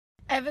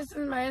Ever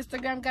since my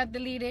Instagram got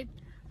deleted,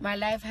 my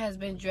life has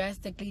been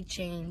drastically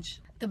changed.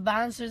 The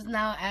bouncers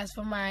now ask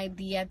for my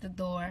ID at the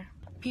door.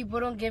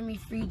 People don't give me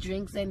free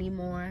drinks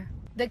anymore.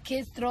 The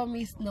kids throw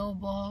me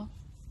snowball.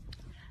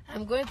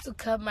 I'm going to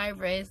cut my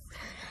wrist.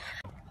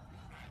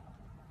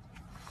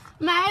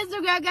 My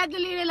Instagram got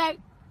deleted like...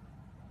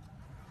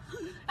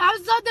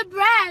 I'm so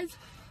depressed.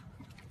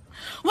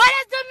 What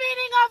is the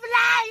meaning of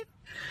life?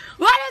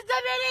 What is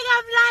the meaning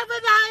of life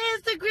without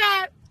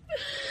Instagram?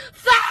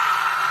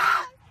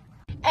 Fuck!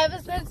 Ever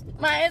since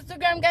my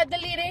Instagram got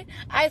deleted,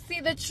 I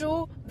see the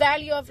true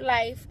value of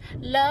life.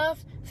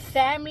 Love,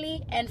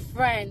 family, and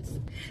friends.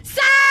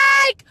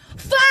 Psych!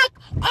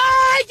 Fuck!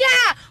 Oh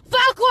yeah!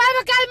 Fuck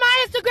whoever got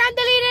my Instagram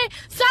deleted!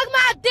 Suck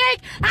my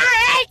dick!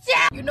 I hate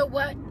you! You know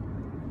what?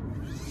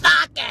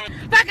 Fuck it!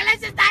 Fuck it,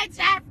 let's just die,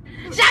 Chef!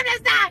 Chef,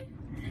 let's die!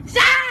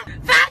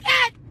 Chef! Fuck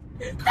it!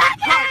 Fuck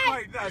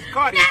it!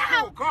 Cardi,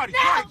 no! Cardi, No! Cardi,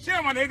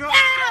 chill, my nigga. No!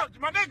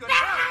 Chill, my nigga.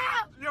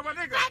 No! Chill, my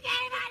nigga. Fuck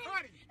everybody!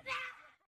 Cardi.